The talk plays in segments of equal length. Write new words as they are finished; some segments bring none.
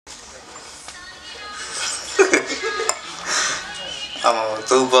ஆமாம்,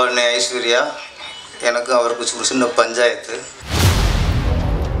 தூபானே ஐஸ்வர்யா எனக்கும் அவருக்கு ஒரு சின்ன பஞ்சாயத்து.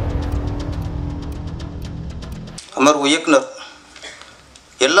 அது மாதிரி இயக்குனர்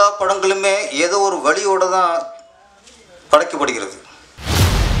எல்லா படங்களுமே ஏதோ ஒரு வழியோடு தான் படைக்கப்படுகிறது.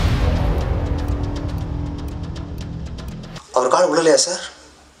 அவர் கால் விழலையா சார்?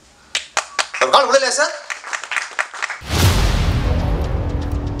 அவர் கால் விழலையா சார்?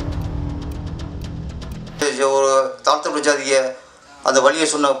 ஒரு தாழ்த்தப்பட்ட ஜாதிய அந்த வழியை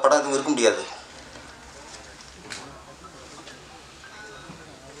சொன்ன படம் எதுவும் இருக்க முடியாது.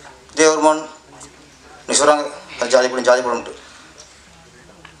 தேவர்மான் நீ சொல்கிறாங்க அது ஜாதி படம்ட்டு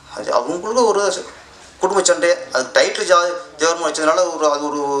அது அவங்களுக்கு ஒரு குடும்ப சண்டை. அது டைட்டில் தேவர்மான் வச்சதுனால அது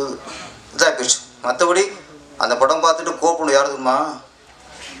ஒரு இதாக போயிடுச்சு. மற்றபடி அந்த படம் பார்த்துட்டு கோவப்படணும் யார் தெரியுமா?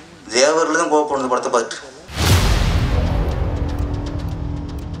 தேவரில் தான் கோவப்படணும் படத்தை பார்த்துட்டு.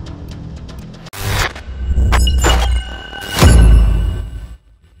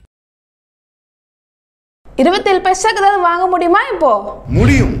 27 பைசாக்கு ஏதாவது வாங்க முடியுமா? இப்போ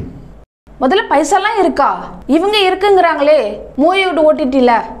முடியும். முதல்ல பைசாலாம் இருக்கா? இவங்க இருக்குங்கிறாங்களே மூவிவுட்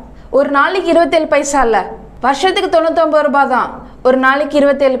ஓடிடில ஒரு நாளைக்கு 27 பைசா இல்லை, வருஷத்துக்கு 99 ரூபாய் தான். ஒரு நாளைக்கு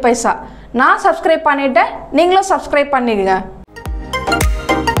 27 பைசா. நான் சப்ஸ்கிரைப் பண்ணிட்டேன், நீங்களும் சப்ஸ்கிரைப் பண்ணிடுங்க.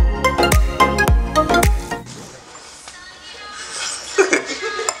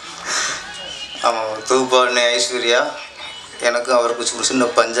 ஆமாம், தூபானே ஐஸ்வர்யா எனக்கும் அவருக்கு ஒரு சின்ன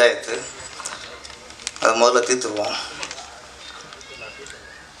பஞ்சாயத்து. அது முதல்ல தீர்த்துருவோம்.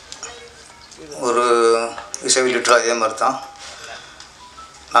 ஒரு இசை லிட்டராக அதே மாதிரி தான்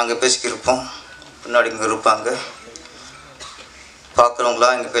நாங்கள் பேசிக்கிருப்போம், பின்னாடி இங்கே இருப்பாங்க,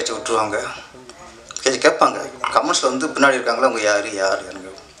 பார்க்குறவங்களாம் எங்கள் பேச்சை விட்டுருவாங்க, பேச்சு கேட்பாங்க. கமெண்ட்ஸில் வந்து பின்னாடி இருக்காங்களா அவங்க யார்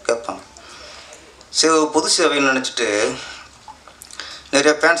எனக்கு கேட்பாங்க. சரி, பொது சேவைன்னு நினச்சிட்டு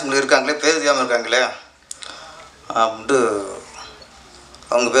நிறைய ஃபேன்ஸுங்களுக்கு இருக்காங்களே, பேர் தெரியாமல் இருக்காங்களே அப்படின்ட்டு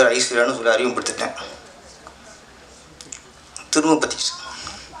அவங்க பேர் ஐஸ்வர்யான்னு சொல்லி அறிமுகப்படுத்திட்டேன். திரும்ப பற்றிச்சு.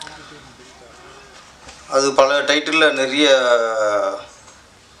 அது பல டைட்டிலில் நிறைய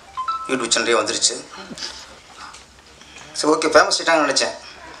யூடியூப் சேனலே வந்துருச்சு. சரி, ஓகே, ஃபேமஸ் ஆகிட்டாங்கன்னு நினச்சேன்.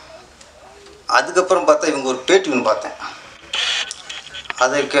 அதுக்கப்புறம் பார்த்தா இவங்க ஒரு பேட்டி ஒன்று பார்த்தேன்.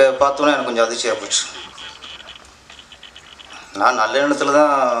 அதை பார்த்தோன்னே எனக்கு கொஞ்சம் அதிர்ச்சியாக போச்சு. நான் நல்ல எண்ணத்தில்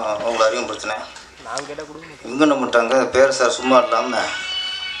தான் அவங்களை அறிமுகப்படுத்தினேன். இவங்க என்ன பண்ணிட்டாங்க, பேர சார் சும்மா இல்லாமல்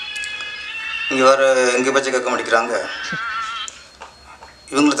இங்கே வேறு எங்கள் பச்சை கேட்க மாட்டேங்கிறாங்க,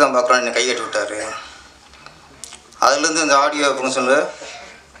 இவங்களை தான் பார்க்குறான்னு என்னை கையெட்டி விட்டார். அதுலேருந்து இந்த ஆடியோ ஃபங்க்ஷனில்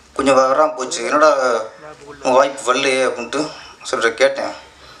கொஞ்சம் வராமல் போச்சு. என்னடா உங்கள் வாய்ப்பு வரலையே அப்படின்ட்டு கேட்டேன்.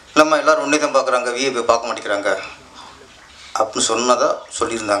 இல்லைம்மா எல்லோரும் ஒன்றே தான் பார்க்குறாங்க, விஐபி பார்க்க மாட்டேங்கிறாங்க அப்படின்னு சொன்னதாக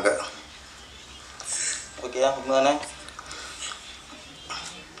சொல்லியிருந்தாங்க. ஓகே, உண்மைதானே?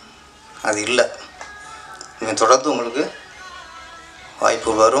 அது இல்லை. நீங்கள் தொடர்ந்து உங்களுக்கு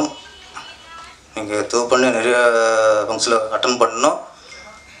வாய்ப்பு வரும். நீங்கள் பண்ணி நிறைய ஃபங்க்ஷனில் அட்டன் பண்ணணும்.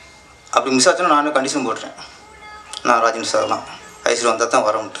 அப்படி மிஸ் ஆச்சுன்னா நானே கண்டிஷன் போடுறேன். நான் ராஜன் சார்லாம் ஐஸ்வர்யா வந்தால் தான்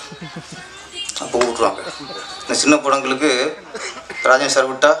வரமுட்டு அப்போ விட்ருவாங்க. இந்த சின்ன படங்களுக்கு ராஜன் சார்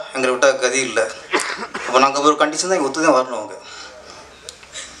விட்டால் எங்களை விட்டால் கதி இல்லை. அப்போ நாங்கள் ஒரு கண்டிஷன் தான் ஒத்து தான் வரணும். அவங்க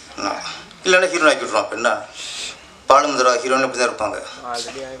இல்லைன்னா ஹீரோயின் ஆக்கி விட்ருவோம். அப்போ என்ன பாலுமந்திரா ஹீரோயின் அப்படி தான் இருப்பாங்க.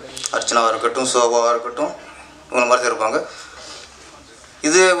 அர்ச்சனாவாக இருக்கட்டும், சோபாவாக இருக்கட்டும், இவங்க மாதிரி தான் இருப்பாங்க.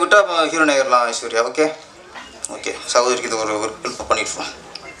 இது விட்டால் ஹீரோயின் ஆகிடலாம் ஐஸ்வர்யா. ஓகே ஓகே, சகோதரிக்கு இது ஒரு ஹெல்ப் பண்ணிடுவோம்.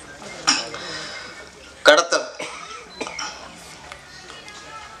 கடத்தல்,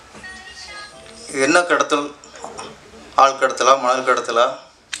 இது என்ன கடத்தல்? ஆள் கடத்தலா, மணல் கடத்தலா,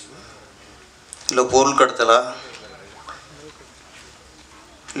 இல்லை பொருள் கடத்தலா,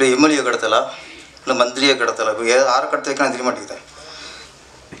 இல்லை எம்எல்ஏ கடத்தலா, இல்லை மந்திரியை கடத்தலா? இப்போ யாரை கடத்த வைக்கலாம் தெரிய மாட்டேங்குது.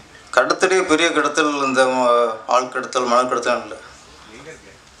 கடத்தலே பெரிய கடத்தல் இந்த ஆள் கடத்தல் மணல் கடத்தல் இல்லை,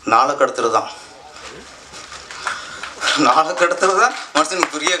 நாளை கடத்தல் தான். நாளை கடத்தல் தான்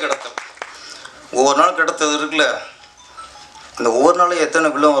மனுஷனுக்கு பெரிய கடத்தல். ஒவ்வொரு நாள் கடத்தல் இருக்குல்ல, அந்த ஒவ்வொரு நாளும் எத்தனை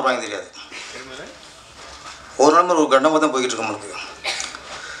பில்லும் வருவாங்க தெரியாது. ஒரு நாள் ஒரு கண்டமாக தான் போய்கிட்டு இருக்கு நம்மளுக்கு.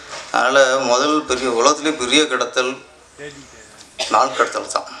 அதனால் முதல் பெரிய உலகத்துலேயே பெரிய கடத்தல் நாள்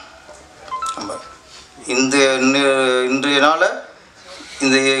கடத்தல் தான். நம்ம இன்றைய நாளை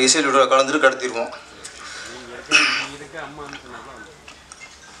இந்த இசையோட கலந்துட்டு கடத்திடுவோம்.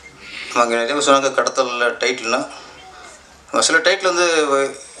 நமக்கு நிறைய பேர் சொன்னாங்க கடத்தல் டைட்டில்னா, சில டைட்டில் வந்து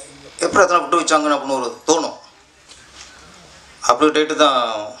எப்படி எத்தனை விட்டு வச்சாங்கன்னு அப்படின்னு ஒரு தோணும். அப்படி டைட்டில் தான்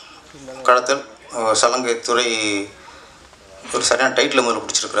கடத்தல். சலங்கை துறை ஒரு சரியான டைட்டில் முதல்ல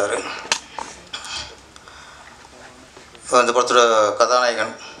பிடிச்சிருக்கிறாரு. அந்த படத்தோட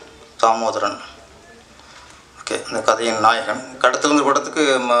கதாநாயகன் தாமோதரன். ஓகே, இந்த கதையின் நாயகன். கடத்தலுங்கிற படத்துக்கு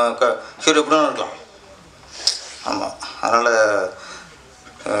ஹீரோ எப்படின்னு இருக்கலாம். ஆமாம், அதனால்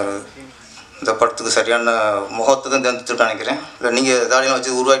இந்த படத்துக்கு சரியான முகத்தை தான் தேர்ந்தெடுத்துருக்கான்னு நினைக்கிறேன். இல்லை நீங்கள் தாடியெல்லாம்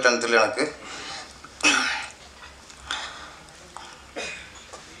வச்சு உருவாக்கிட்டான்னு தெரியல எனக்கு.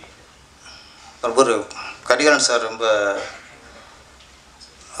 ஒரு கரிகாலன் சார் ரொம்ப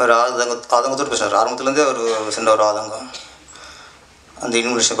ஒரு ஆதங்கத்தோடு பேசுகிறார். ஆரம்பத்துலேருந்தே ஒரு சின்ன ஒரு ஆதங்கம். அந்த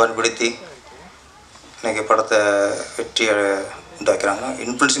இன்ஃப்ளூயன்ஸை பயன்படுத்தி இன்றைக்கி படத்தை வெற்றி உண்டாக்கிறாங்க.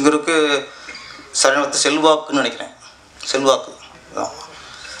 இன்ஃப்ளூயன்ஸுங்கிறதுக்கு சரியான செல்வாக்குன்னு நினைக்கிறேன். செல்வாக்கு தான்,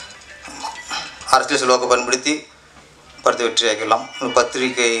 அரசியல் செல்வாக்கை பயன்படுத்தி படத்தை வெற்றி ஆக்கிடலாம்.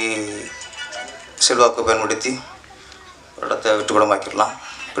 பத்திரிகை செல்வாக்கை பயன்படுத்தி படத்தை வெற்றிப்படமாக்கிடலாம்.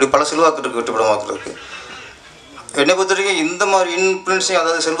 இப்படி பல செல்வாக்கு இருக்குது வெற்றிப்படமாக்குறதுக்கு. என்னை பொறுத்த வரைக்கும் இந்த மாதிரி இன்ஃப்ளூயன்ஸையும்,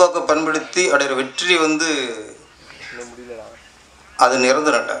 அதாவது செல்வாக்கை பயன்படுத்தி அடைகிற வெற்றி அது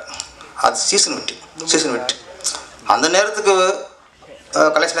நிரந்தரம் இல்லை. அது சீசன் வெற்றி. அந்த நேரத்துக்கு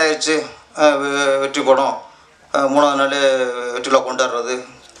கலெக்ஷன் ஆகிடுச்சு, வெற்றி படம் 3ஆவது நாள் வெற்றிலாம் கொண்டாடுறது,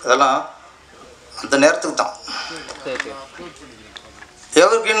 அதெல்லாம் அந்த நேரத்துக்கு தான்.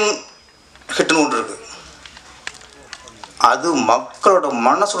 எவர்கிரீன் ஹிட்னு ஒன்று இருக்குது. அது மக்களோட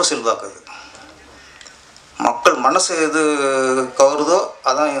மனசோட செல்வாக்கு. அது மக்கள் மனசு எது கவருதோ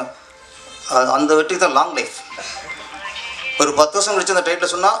அதான் அந்த வெற்றி தான் லாங் லைஃப். ஒரு 10 வருஷம் கழிச்சு அந்த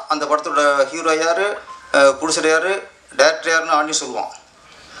டைட்டில் சொன்னால் அந்த படத்தோட ஹீரோ யார், புடிச்சர் யார், டேரக்டர் யாருன்னு ஆண்டி சொல்லுவான்.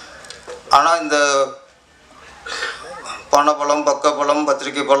 ஆனால் இந்த பணபலம், பக்கபலம்,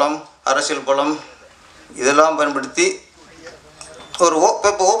 பத்திரிகை பலம், அரசியல் பலம் இதெல்லாம் பயன்படுத்தி ஒரு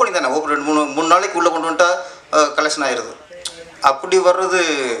இப்போ ஓப்பனிங் தானே, ஓப்பன் 2-3 நாளைக்கு உள்ளே கொண்டு வந்துட்டால் கலெக்ஷன் ஆகிடுது. அப்படி வர்றது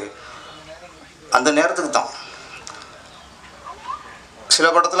அந்த நேரத்துக்கு தான். சில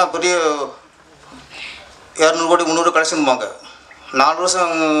படத்தெலாம் பெரிய 200 கோடி 300 கலெக்ஷன் வாங்க, 4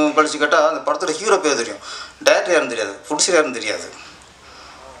 வருஷம் கழிச்சு கேட்டால் அந்த படத்தோட ஹீரோ பேர் தெரியும், டேரக்டர் யாருன்னு தெரியாது, ப்ரொடியூசர் யாருன்னு தெரியாது.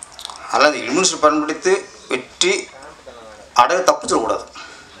 அதனால் அந்த இன்ஃப்ளூயன்ஸை பயன்படுத்தி வெற்றி அடைய தப்பிச்சிடக்கூடாது.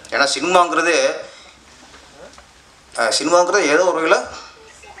 ஏன்னா சினிமாங்கிறதே ஏதோ ஒரு வகையில்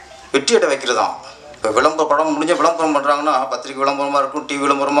வெற்றி அடைய வைக்கிறது தான். இப்போ படம் முடிஞ்ச விளம்பரம் பண்ணுறாங்கன்னா, பத்திரிக்கை விளம்பரமாக இருக்கும், டிவி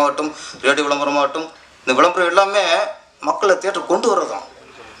விளம்பரமாகட்டும், ரேடியோ விளம்பரமாகட்டும், இந்த விளம்பரம் எல்லாமே மக்களை தியேட்டர் கொண்டு வர்றது தான்.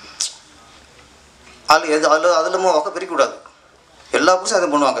 அதில் வகை பிரிக்கக்கூடாது. எல்லா புதுசும் அதை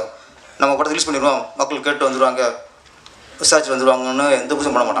பண்ணுவாங்க. நம்ம படத்தை ரிலீஸ் பண்ணிடுவோம், மக்கள் கேட்டு வந்துடுவாங்க, விசாரிச்சு வந்துடுவாங்கன்னு எந்த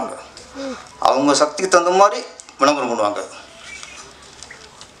புதுசும் பண்ண மாட்டாங்க. அவங்க சக்திக்கு தகுந்த மாதிரி விளம்பரம் பண்ணுவாங்க.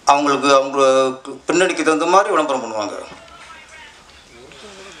 அவங்க பின்னணிக்கு தகுந்த மாதிரி விளம்பரம் பண்ணுவாங்க.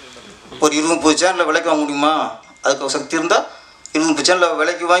 ஒரு 20-30 சேனலில் விலைக்கு வாங்க முடியுமா? அதுக்கு சக்தி இருந்தால் 20-30 சேனலில்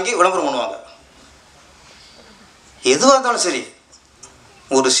விலைக்கு வாங்கி விளம்பரம் பண்ணுவாங்க. எதுவாக இருந்தாலும் சரி,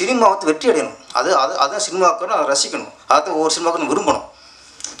 ஒரு சினிமா வெற்றி அடையணும். அதான் சினிமாவுக்கு அதை ரசிக்கணும். அதான் ஒவ்வொரு சினிமாவுக்கு விரும்பணும்.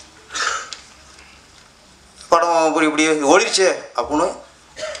 படம் இப்படி ஓடிடுச்சே அப்படின்னு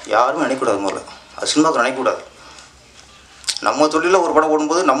யாருமே நினைக்கக்கூடாது. முதல்ல அது சினிமாவுக்கு நினைக்கக்கூடாது. நம்ம தொழிலில் ஒரு படம்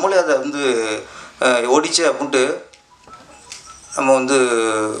ஓடும்போது நம்மளே அதை ஓடிச்சே அப்படின்ட்டு நம்ம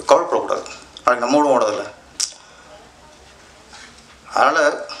கவலைப்படக்கூடாது. நாளைக்கு நம்மளும் ஓடதில்லை.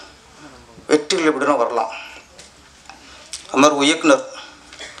 அதனால் வெற்றிகள் எப்படின்னா வரலாம். அது மாதிரி இயக்குனர்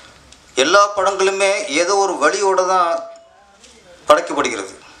எல்லா படங்களுமே ஏதோ ஒரு வழியோடு தான்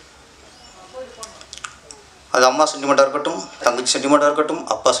படைக்கப்படுகிறது. அது அம்மா சென்டிமெண்ட்டாக இருக்கட்டும், தங்கச்சி சென்டிமெண்ட்டாக இருக்கட்டும்,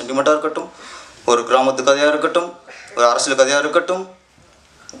 அப்பா சென்டிமெண்ட்டாக இருக்கட்டும், ஒரு கிராமத்து கதையாக இருக்கட்டும், ஒரு அரசியல் கதையாக இருக்கட்டும்,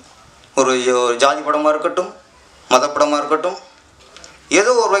 ஒரு ஜாதி படமாக இருக்கட்டும், மத படமாக இருக்கட்டும்,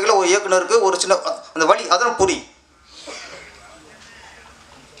 ஏதோ ஒரு வகையில் ஒரு இயக்குனருக்கு ஒரு சின்ன அந்த வழி அதான் புரி.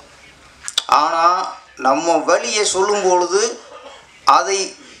 ஆனால் நம்ம வழியை சொல்லும் பொழுது அதை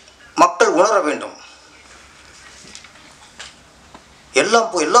மக்கள் உணர வேண்டும்.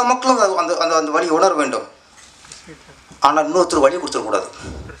 எல்லா மக்களும் அந்த வழியை உணர வேண்டும். ஆனால் இன்னொருத்தர் வழியை கொடுத்துடக்கூடாது.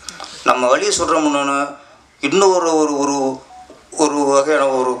 நம்ம வழியை சொல்கிறோம்னு இன்னொரு ஒரு ஒரு வகையான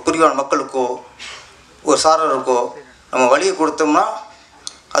ஒரு பிரிவான மக்களுக்கோ ஒரு சாரருக்கோ நம்ம வழியை கொடுத்தோம்னா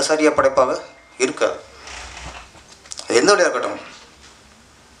அது சரியாக படைப்பாக இருக்காது. எந்த வழியாக இருக்கட்டும்.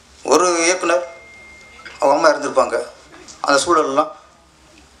 ஒரு இயக்குனர் அவங்க அம்மா இருந்திருப்பாங்க, அந்த சூழலெல்லாம்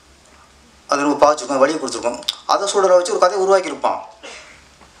அது நம்ம பாய்ச்சிருக்கோம், வழியை கொடுத்துருக்கோம். அதை சூழலை வச்சு ஒரு கதையை உருவாக்கியிருப்பான்.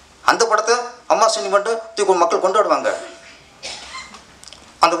 அந்த படத்தை அம்மா சென்டிமெண்ட்டை தூக்கி மக்கள் கொண்டாடுவாங்க.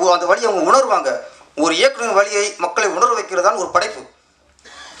 அந்த வழியை அவங்க உணர்வாங்க. ஒரு இயக்குனர் வழியை மக்களை உணர வைக்கிறதான் ஒரு படைப்பு.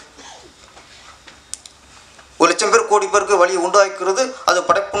 1,00,000 பேர் கோடி பேருக்கு வழியை உண்டாக்கிறது அது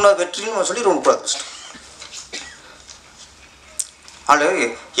படைப்புன்னா வெற்றின்னு சொல்லிடுவோம் கூடாது. ஆனால்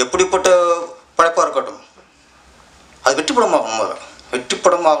எப்படிப்பட்ட படைப்பாக இருக்கட்டும் அது வெற்றி படமாகணும். முதல்ல வெற்றி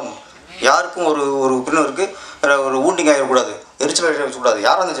படமாகணும். யாருக்கும் ஒரு பின்னருக்கு ஒரு ஊண்டிங் ஆகிடக்கூடாது, எரிச்சல் ஆகிடக்கூடாது,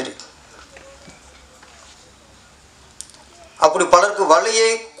 யாராக இருந்தாலும் சரி. அப்படி பலருக்கு வழியை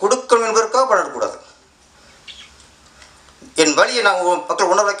கொடுக்கணும் என்பதற்காக பண்ணிடக்கூடாது. என் வழியை நான்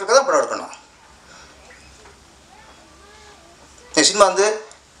மக்கள் உணர வைக்கிறதுக்கு தான் படம் எடுக்கணும். இந்த சினிமா வந்து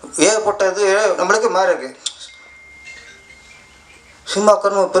ஏகப்பட்டது நம்மளுக்கு மாறி இருக்கு.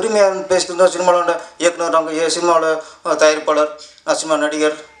 சினிமாக்காரன் பெருமையாக பேசிட்டு இருந்தால் சினிமாவில் இயக்குனர், நாங்கள் சினிமாவில் தயாரிப்பாளர், நான் சினிமா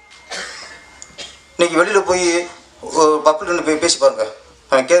நடிகர். இன்றைக்கி வெளியில் போய் பப்ளிக் போய் பேசி பாருங்க,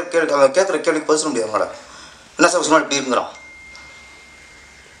 அவன் கேட்குற கேள்விக்கு பதில் சொல்ல முடியாது. அவங்கள என்ன சார் சினிமா இப்படி இருக்கிறான்.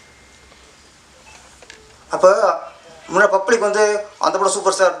 அப்போ முன்னாடி பப்ளிக் வந்து அந்த படம்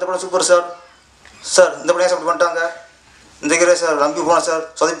சூப்பர் சார், இந்த படம் சூப்பர் சார், சார் இந்த படம் ஏன் சார் பண்ணிட்டாங்க, இந்த ஹீரோ சார் நம்பி போனா சார்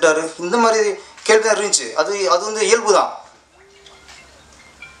சொதப்பிட்டாரு, இந்த மாதிரி கேள்வி தான் இருந்துச்சு. அது வந்து இயல்பு தான்.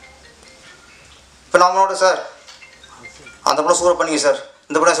 இப்போ நம்மளோட சார் அந்த படம் சூப்பர் பண்ணிங்க சார்,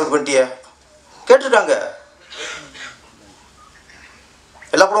 இந்த படம் சூப்பர் பண்ணிட்டிய கேட்டிருக்காங்க.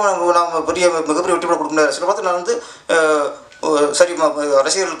 எல்லா படமும் நாம் மிகப்பெரிய வெற்றி படம் கொடுக்க முடியாது. சில படத்தில் நான் வந்து சரி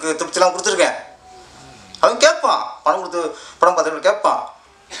ரசிகர்களுக்கு திருப்திலாம் கொடுத்துருக்கேன். அவன் கேட்பான், படம் பார்த்துட்டு கேட்பான்,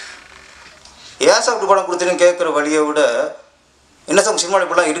 ஏன் சார் இப்படி படம் கொடுத்துருன்னு கேட்குற வழியை விட என்ன சார் சினிமாவில்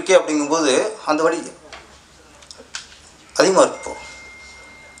இப்படிலாம் இருக்கே அப்படிங்கும்போது அந்த வழி அதிகமாக இருக்கும்.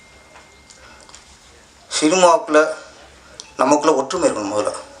 சினிமாவுக்குள்ள நமக்குள்ளே ஒற்றுமை இருக்கணும்.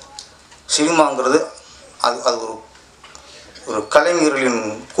 முதல்ல சினிமாங்கிறது அது ஒரு கலைஞர்களின்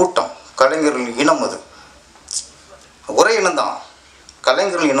கூட்டம், கலைஞர்களின் இனம். அது ஒரே இனம்தான்,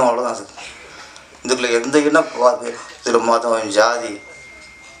 கலைஞர்கள் இனம், அவ்வளோதான். அது இதுக்குள்ள எந்த இனம் இதில் மதம், ஜாதி,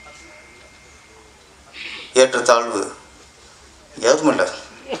 ஏற்றத்தாழ்வு எதுவும் இல்லை.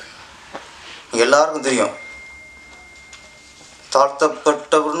 எல்லாருக்கும் தெரியும்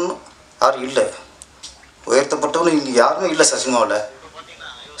தாழ்த்தப்பட்டவன் யாரும் இல்லை, உயர்த்தப்பட்டவன் இங்கே யாருமே இல்லை சார்.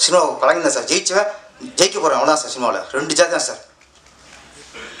 சினிமாவை கலைஞர் சார் ஜெயிக்க போகிறேன், அவ்வளோதான் சார். சினிமாவில் 2 ஜாதி தான் சார்.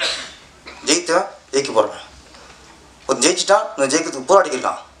 ஜெயிக்க போகிறேன், ஒரு ஜெயிச்சிட்டான், இன்னும் ஜெயிக்கிறதுக்கு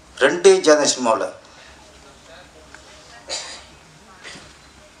போராடிக்கலாம். 2 ஜாதி தான் சினிமாவில்.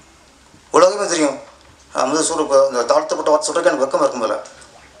 உலகமே தெரியும். நான் வந்து இந்த தாழ்த்தப்பட்ட வார்த்தை சொல்கிறதுக்கு எனக்கு வெக்கமாக இருக்கும். போல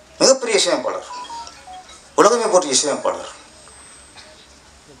மிகப்பெரிய இசையமைப்பாளர், உலகமே போட்ட இசையமைப்பாளர்,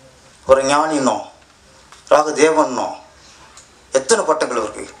 ஒரு ஞானினோம், ராக தேவன்னோம், எத்தனை பட்டங்கள்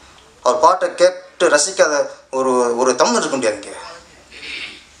இருக்கு. அவர் பாட்டை கேட்டு ரசிக்காத ஒரு தமிழ் இருக்க முடியாதுங்க.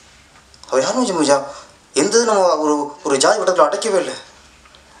 அவர் யாரும் எந்த நம்ம ஒரு ஜாதி வட்டத்தில் அடைக்கவே இல்லை.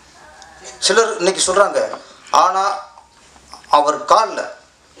 சிலர் இன்னைக்கு சொல்கிறாங்க, ஆனால் அவர் காலில்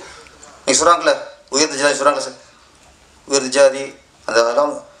நீ சொல்கிறாங்களே உயர்ந்த ஜாதி சொல்கிறாங்களே சார், உயர்ந்த ஜாதி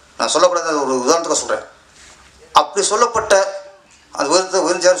அதெல்லாம் நான் சொல்லக்கூடாது, ஒரு உதாரணத்துக்காக சொல்கிறேன். அப்படி சொல்லப்பட்ட அந்த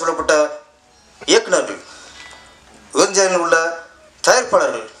உயர்ந்த ஜாதி சொல்லப்பட்ட இயக்குநர்கள், உயர்ந்த ஜாதியில் உள்ள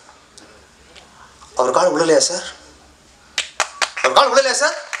தயாரிப்பாளர்கள், அவர் கால் விழலையா சார்? அவர் கால் விழலையா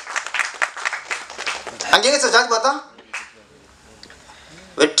சார்? அங்கே எங்கே சார் ஜாதி பார்த்தா?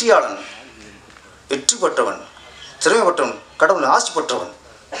 வெற்றியாளன், வெற்றி பெற்றவன், திறமை பெற்றவன், கடவுள் ஆசி பெற்றவன்,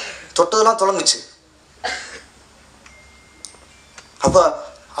 தொட்டதெல்லாம் தொடங்குச்சு. அப்போ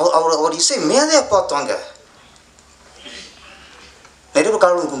அவர் இசை மேதையை பார்த்தாங்க. நிறைய பேர்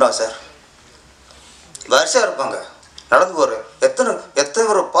கடவுள் கும்பிட்டாங்க சார், வரிசையாக இருப்பாங்க, நடந்து போகிற எத்தனை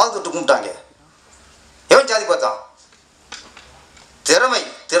பேர் பால் தொட்டு கும்பிட்டாங்க. எவன் ஜாதி பார்த்தான்?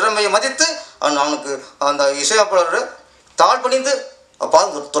 திறமையை மதித்து அவனுக்கு அந்த இசையமைப்பாளர் தாழ் பணிந்து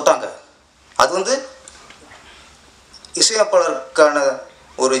பால் தொட்டாங்க. அது வந்து இசையமைப்பாளருக்கான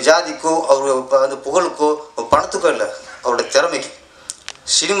ஒரு ஜாதிக்கோ அவர் அந்த புகழுக்கோ பணத்துக்கோ இல்லை, அவருடைய திறமைக்கு.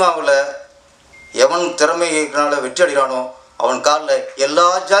 சினிமாவில் எவன் திறமையினால வெற்றி அடைகிறானோ அவன் காலில் எல்லா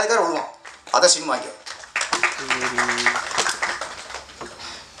ஜாதிக்காரும் விழுவான். அதான் சினிமாங்க.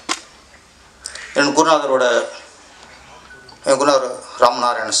 என் குருநாதர்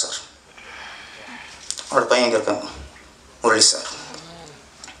ராமநாராயணன் சார், அவரோட பையன் இங்கே இருக்காங்க, முரளி சார்.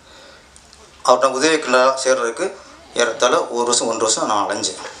 அவர் நான் உதவி சேர்றதுக்கு ஏறத்தாழ 1 வருஷம் நான்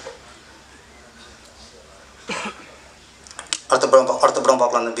அலைஞ்சேன். அடுத்த படம்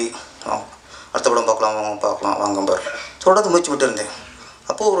பார்க்கலாம் தம்பி, அடுத்த படம் பார்க்கலாம் வாங்க பாரு தொடர்ந்து முயற்சி விட்டு இருந்தேன்.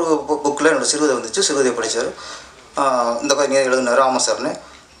 அப்போது ஒரு புக்கில் என்னோடய சிறுகதை வந்துச்சு, சிறுகதையை படித்தார். இந்த கதை நீ எழுதினார் ஆமாம் சார்னு.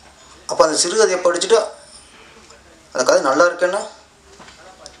 அப்போ அந்த சிறுகதையை படிச்சுட்டு அந்த கதை நல்லா இருக்கேன்னா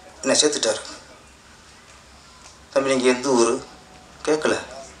என்னை சேர்த்துட்டார். தம்பி நீங்கள் எந்த ஊர் கேட்கல,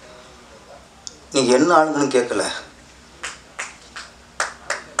 நீங்கள் என்ன ஆளுங்கன்னு கேட்கல,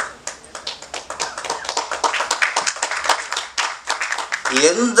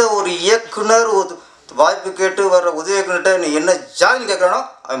 எந்த ஒரு இயக்குனர் வாய்ப்பு கேட்டு வர்ற உதவி இயக்குனர்கிட்ட நீ என்ன ஜாதின்னு கேட்குறானோ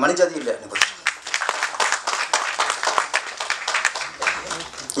அவன் மணி ஜாதி இல்லை.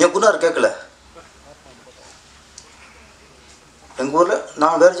 என் குனார் கேட்கல. எங்கள் ஊரில்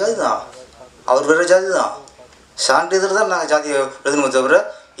நான் வேறு ஜாதி தான், அவர் வேறு ஜாதி தான். சான்றிதழ் தான் நாங்கள் ஜாதியை எழுதணுமே தவிர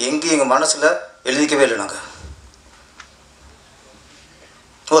எங்கேயும் எங்கள் மனசில் எழுதிக்கவே இல்லை. நாங்கள்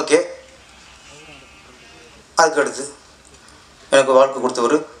ஓகே. அதுக்கடுத்து எனக்கு வாழ்க்கை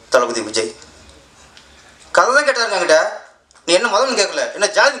கொடுத்தவர் தளபதி விஜய். கதை தான் கேட்டாருங்க என்கிட்ட. நீ என்ன மதம்னு கேட்கல, என்ன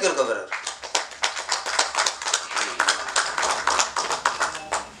ஜாதி கேட்க வேறு.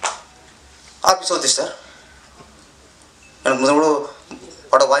 ஆபீஸ் ஓத்தி சார் எனக்கு முதல்ல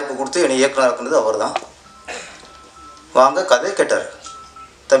பட வாய்ப்பு கொடுத்து என்னை இயக்குனர் ஆக்குனது அவர் தான். வாங்க கதையை கேட்டார்.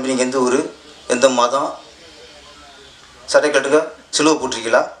 தம்பி நீங்கள் எந்த ஊர், எந்த மதம், சட்டை கட்டுங்க, சிலுவை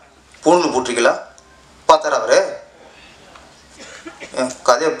போட்டிருக்கீங்களா, பூணூல் போட்டிருக்கீங்களா பார்த்தார் அவர்.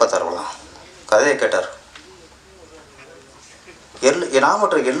 கதையை பார்த்தாருலாம், கதையை கேட்டார். நான்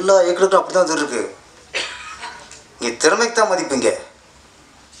மற்ற எல்லா இயக்குனருக்கும் அப்படி தான் இருக்குது. இங்கே திறமைக்கு தான் மதிப்புங்க.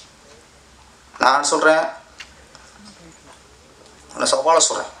 நான் சொல்கிறேன், நான் சவாலாக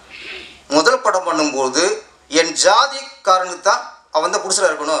சொல்கிறேன், முதல் படம் பண்ணும்போது என் ஜாதிக்காரனுக்கு தான் அவன் தான் புதுசாக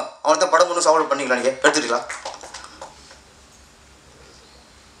இருக்கணும், அவன் தான் படம் பண்ணணும், சவால் பண்ணிக்கலாம். நீங்கள் எடுத்துக்கலாம்.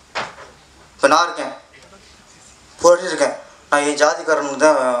 இப்போ நான் இருக்கேன், போராடி இருக்கேன், நான் என் ஜாதிக்காரனுக்கு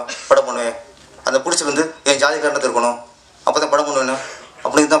தான் படம் பண்ணுவேன், அந்த பிடிச்சி வந்து என் ஜாதிக்காரனுக்கு இருக்கணும், அப்போ தான் படம் பண்ணுவேன்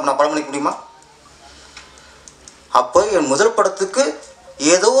அப்படின்னு தான் நான் படம் பண்ணிக்க முடியுமா? அப்போ என் முதல் படத்துக்கு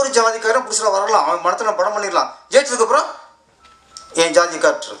ஏதோ ஒரு ஜாதிக்காரன் புதுசாக வரலாம், அவன் படத்தை நான் படம் பண்ணிடலாம். ஜெயிச்சதுக்கப்புறம் என் ஜாதி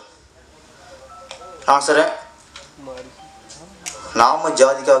காற்று நான் சொல்கிறேன், நாம்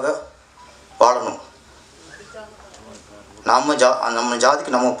ஜாதிக்காக வாழணும், நம்ம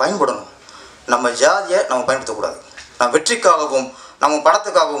ஜாதிக்கு நம்ம பயன்படணும், நம்ம ஜாதியை நம்ம பயன்படுத்தக்கூடாது. நம்ம வெற்றிக்காகவும் நம்ம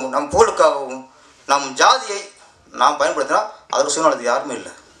படத்துக்காகவும் நம்ம புகழுக்காகவும் நம் ஜாதியை நாம் பயன்படுத்தினா அதில் சூழ்நிலை யாருமே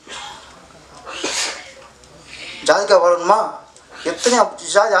இல்லை. ஜாதிக்காக வாழணுமா? எத்தனை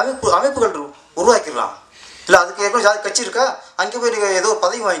ஜாதி அமைப்புகள் உருவாக்கிடலாம். இல்லை அதுக்கு ஏற்கனவே ஜாதி கட்சி இருக்கா, அங்கே போய் நீங்கள் ஏதோ ஒரு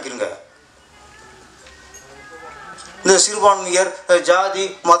பதவி வாங்கிக்கிறீங்க. இந்த சிறுபான்மையர் ஜாதி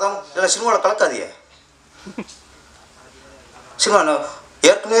மதம் இதெல்லாம் சினிமாவில் கலக்காதீங்க. சினிமா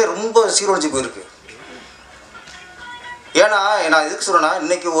ஏற்கனவே ரொம்ப சீரழிஞ்சு போயிருக்கு. ஏன்னா நான் எதுக்கு சொல்கிறேன்னா,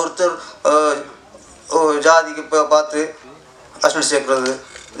 இன்றைக்கி ஒருத்தர் ஜாதிக்கு பார்த்து அஸ்டன்ட் சேர்க்குறது,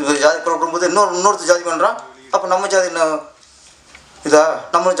 இது ஜாதி கொடுக்கும்போது இன்னொருத்தர் ஜாதி பண்ணுறான். அப்போ நம்ம ஜாதி என்ன இதா,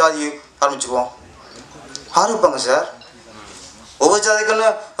 நம்மளும் ஜாதி ஆரம்பிச்சுக்குவோம். ஆரம்பிப்பாங்க சார். ஒவ்வொரு ஜாதிக்குன்னு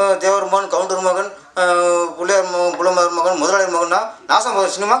தேவர் மகன், கவுண்டர் மகன், புலமர் மகன், முதலாளி மகன்னா நாசம்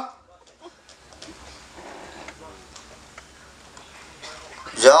போகிற சினிமா.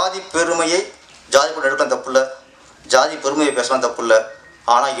 ஜாதி பெருமையை ஜாதி படம் எடுக்கலாம் தப்பு இல்லை, ஜாதி பெருமையை பேசலாம் தப்பு இல்லை.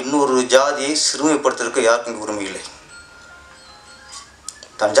 ஆனால் இன்னொரு ஜாதியை சிறுமைப்படுத்துறதுக்கு யாருக்கும் இங்கே உரிமை இல்லை.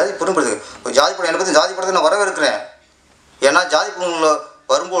 தன் ஜாதி பெருமைப்படுத்து ஜாதி படம் எனக்கு ஜாதி படத்தை நான் வரவேற்கிறேன். ஏன்னா ஜாதி படங்களில்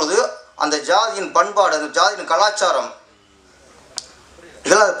வரும்பொழுது அந்த ஜாதியின் பண்பாடு, அந்த ஜாதியின் கலாச்சாரம்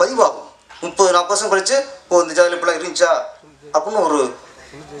இதெல்லாம் அது பதிவாகும். 30-40 வருஷம் கழித்து இந்த ஜாதியில் இப்படிலாம் இருந்துச்சா அப்படின்னு ஒரு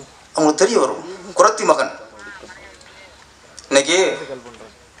அவங்களுக்கு தெரிய வரும். குறத்தி மகன் இன்னைக்கு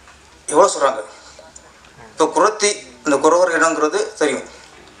எவ்வளோ சொல்கிறாங்க. இப்போ குறத்தி இந்த குறவர் இடங்கிறது தெரியும்,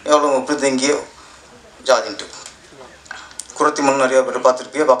 எவ்வளோ பிரித்தங்கிய ஜாதின்ட்டு. குறத்தி மகன் நிறையா பேர்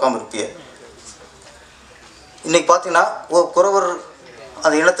பார்த்துருப்பிய, பார்க்காம இருப்பிய. இன்றைக்கி பார்த்தீங்கன்னா குறவர்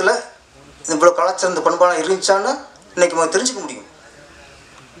அந்த இனத்தில் இவ்வளோ கலாச்சாரம் இந்த பண்பாடு இருந்துச்சான்னு இன்றைக்கி நம்ம தெரிஞ்சுக்க முடியும்.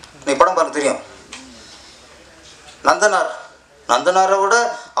 இன்றைக்கி படம் பார்க்க தெரியும். நந்தனாரை விட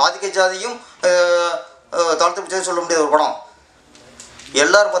ஆதிக்க ஜாதியும் தாழ்த்து ஜாதி சொல்ல முடியாத ஒரு படம்.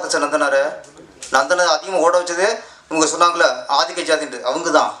 எல்லோரும் பார்த்தா சார் நந்தனார் அதிகமாக ஓட வச்சதே இவங்க சொன்னாங்களே ஆதிக்க ஜாதின்ட்டு, அவங்க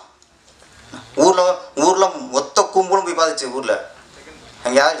தான். ஊரில் மொத்த கும்பலும் போய் பார்த்துச்சு. ஊரில்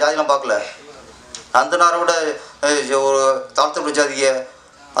அங்கே யாரும் ஜாதிலாம் பார்க்கல. நந்தனாரை விட ஒரு தாழ்த்தப்பட்ட ஜாதியை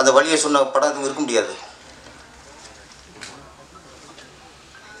அந்த வழியை சொன்ன படம் எதுவும் இருக்க முடியாது.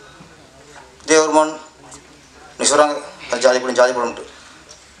 தேவர்மான் நீ சொல்கிறாங்க அது ஜாதி படம்ட்டு,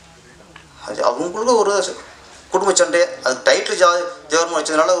 அது அவங்களுக்கு ஒரு குடும்ப சண்டை. அதுக்கு டைட்டில் தேவர்மான்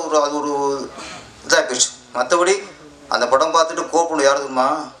வச்சதுனால அது ஒரு இதாக போயிடுச்சு. மற்றபடி அந்த படம் பார்த்துட்டு கோவப்படணும் யார் தெரியுமா?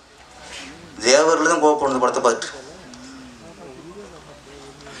 தேவரில் தான் கோவப்படணும். படத்தை பார்த்துட்டு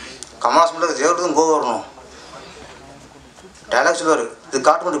கமலாசனில் தேவருக்கு தான் கோவம் வரணும். டைலாக் சொல்லுவார், இது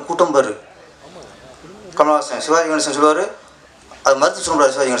காட்டுமண்டி கூட்டம் பாரு. கமலஹாசன் சிவாஜி கணேசன் சொல்லுவார், அது மறுத்து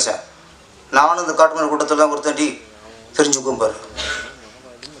சொல்லுவார் சிவாஜி கணேசன். நானும் இந்த காட்டுமண்டி கூட்டத்தில் ஒருத்தண்டி தெரிஞ்சுக்கும் பாரு,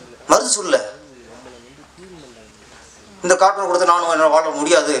 மறுத்து சொல்ல. இந்த காட்டுமணி கூட்டத்தை நானும் என்னால் வாழ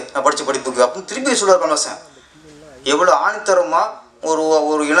முடியாது, நான் படித்த படிப்புக்கு அப்படின்னு திருப்பி சொல்லுவார் கமலஹாசன். எவ்வளோ ஆணித்தரமாக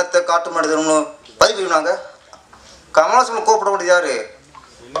ஒரு இனத்தை காட்டு மனிதர்னு பதிவுனாங்க. கமலஹாசன் கோப்பட வேண்டியது யார்?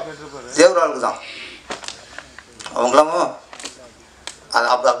 தேவராளுக்கு தான். அவங்களாமும் அது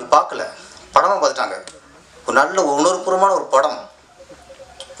அப்படி பார்க்கல, படமாக பார்த்துட்டாங்க. ஒரு நல்ல உணர்வுபூர்வமான ஒரு படம்,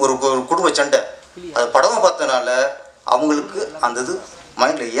 ஒரு குடும்ப சண்டை, அது படமாக பார்த்ததுனால அவங்களுக்கு அந்த இது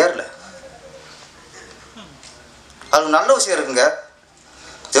மைண்டில் ஏறலை. அது நல்ல விஷயம் இருக்குங்க.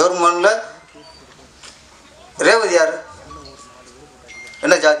 தேவர்மகனில் ரேவதி யார்,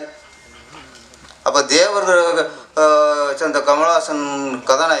 என்ன ஜாதி? அப்போ தேவர் சேர்ந்த கமலஹாசன்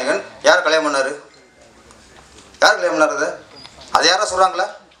கதாநாயகன் யார் கல்யாணம் பண்ணார்? யார் கல்யாணம் பண்ணார்? அதை யாரா சொல்கிறாங்களா?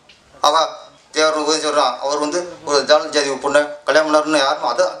 ஆகா தேவர் உதவி சொல்கிறான், அவர் வந்து ஒரு ஜாதி பொண்ணை கல்யாணம் பண்ணாருன்னு யாரும்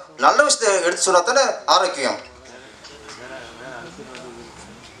அது நல்ல விஷயத்தை எடுத்து சொன்னா தானே ஆரோக்கியம்.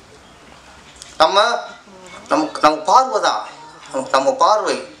 நம்ம பார்வை தான், நம்ம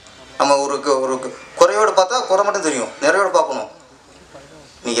பார்வை. நம்ம ஒரு குறையோடு பார்த்தா குறை மட்டும் தெரியும், நிறையோடு பார்க்கணும்.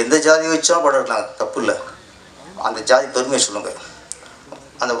 நீ எந்த ஜாதி வச்சாலும் படம் எடுக்கலாம், தப்பு இல்லை. அந்த ஜாதி பெருமையை சொல்லுங்கள்.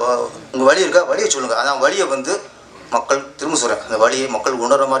 அந்த உங்கள் வழி இருக்கா, வழியை சொல்லுங்கள். அதான் வழியை வந்து மக்கள் திரும்ப சொல்கிறேன், அந்த வழியை மக்கள்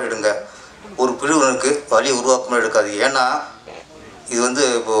உணர்கிற மாதிரி எடுங்க. ஒரு பிரிவினருக்கு வழியை உருவாக்க மாதிரி எடுக்காது. ஏன்னா இது வந்து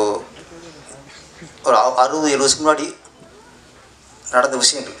இப்போது ஒரு 60-70 வருஷத்துக்கு முன்னாடி நடந்த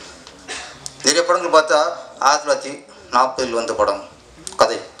விஷயங்கள். நிறைய படங்கள் பார்த்தா 1940 வந்த படம்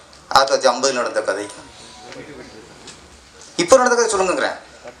கதை, 1950 நடந்த கதை, இப்போ நடந்த கதை சொல்லுங்கிறேன்.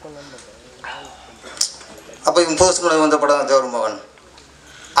 அப்போ 30 வருஷத்துக்கு முன்னாடி வந்த படம் தேவர்மகன்,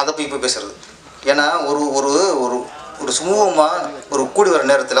 அதை போய் இப்போ பேசுறது. ஏன்னா ஒரு ஒரு ஒரு ஒரு சுமூகமாக ஒரு கூடி வர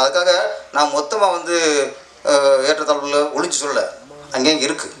நேரத்தில் அதுக்காக நான் மொத்தமாக வந்து ஏற்றத்தாழ்வில் ஒழிஞ்சு சொல்லலை. அங்கேயும்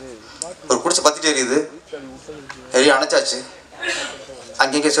இருக்குது. ஒரு குடிச்சு பற்றிட்டு எரியுது, எரிய அணைச்சாச்சு,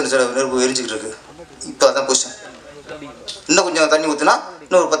 அங்கங்கே சில நெருப்பு எரிஞ்சிக்கிட்டு இருக்குது. இப்போ அதான் பொசிஷன். இன்னும் கொஞ்சம் தண்ணி ஊற்றினா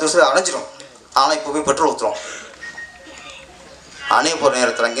இன்னும் ஒரு 10 வருஷத்தில் அணைஞ்சிடும். ஆனால் இப்போ போய் பெட்ரோல் ஊற்றுறோம். அணைய போகிற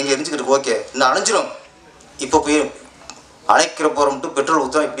நேரத்தில் அங்கங்கே எரிஞ்சிக்கிட்டு ஓகே, இன்னும் அணைஞ்சிடும். இப்போ போய் அணைக்கிற போகிறோம்ட்டு பெட்ரோல்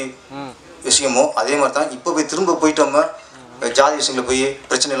ஊற்றுறோம். இப்படி விஷயமோ அதே மாதிரி தான் இப்போ போய் திரும்ப போயிட்டோம்னா ஜாதி விஷயங்களில் போய்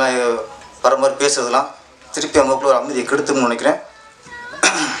பிரச்சனைலாம் வர மாதிரி பேசுறதுலாம் திருப்பி அவங்களுக்குள்ள ஒரு அமைதியை கெடுத்துன்னு நினைக்கிறேன்.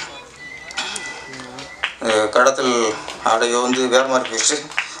 கடத்தல் ஆடையோ வந்து வேறு மாதிரி போயிடுச்சு.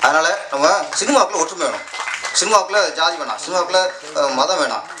 அதனால் நம்ம சினிமாவுக்குள்ள ஒற்றுமை வேணும். சினிமாவுக்குள்ள ஜாதி வேணாம், சினிமாவுக்குள்ள மதம்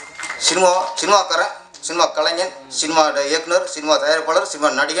வேணாம். சினிமாக்காரன், சினிமா கலைஞன், சினிமா இயக்குனர், சினிமா தயாரிப்பாளர்,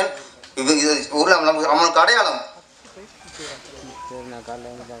 சினிமா நடிகன், இது உள்ள நமக்கு அவனுக்கு அடையாளம்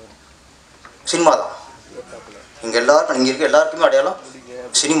சினிமா தான். இங்கே எல்லாருக்கும், இங்கே இருக்க எல்லாருக்குமே அடையாளம்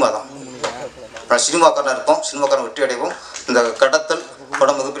சினிமா தான். சினிமாக்காரனாக இருப்போம், சினிமாக்காரன் வெற்றி அடைவோம். இந்த கடத்தல்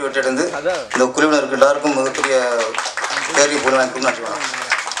படம் மிகப்பெரிய வெற்றி அடைந்து இந்த குழுவினருக்கு எல்லாருக்கும் மிகப்பெரிய பேரை போடுவாங்க. நன்றி, வணக்கம்.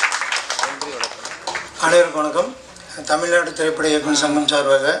 அனைவருக்கும் வணக்கம். தமிழ்நாடு திரைப்பட இயக்குனர் சங்கம்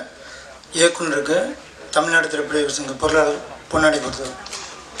சார்பாக இயக்குனருக்கு தமிழ்நாடு திரைப்பட இயக்குனர் சங்க பொருளாளர் பொன்னாடி கொடுத்தது.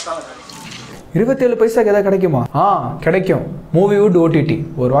 27 பைசாக்கு எதாவது கிடைக்குமா? கிடைக்கும். மூவிவுட் ஓடிடி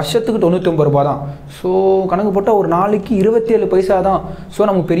ஒரு வருஷத்துக்கு 99 ரூபா தான். ஸோ கணக்கு போட்டால் ஒரு நாளைக்கு 27 பைசா தான். ஸோ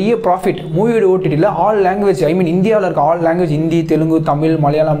நமக்கு பெரிய ப்ராஃபிட். மூவிவுட் ஓடிடியில் ஆல் லாங்குவேஜ், இந்தியாவில் இருக்க ஆல் லாங்குவேஜ், ஹிந்தி, தெலுங்கு, தமிழ்,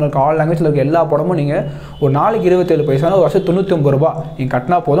 மலையாளம் இருக்க ஆல் லாங்குவேஜில் இருக்க எல்லா படமும் நீங்கள் ஒரு நாளைக்கு 27 பைசா, ஒரு வருஷம் 99 ரூபா நீங்கள்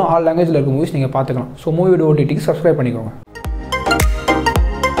கட்டினா போதும். ஆல் லாங்குவேஜில் இருக்க மூவிஸ் நீங்கள் பார்த்துக்கலாம். ஸோ மூவிவுட் ஓடிடிக்கு சப்ஸ்கிரைப் பண்ணிக்கோங்க.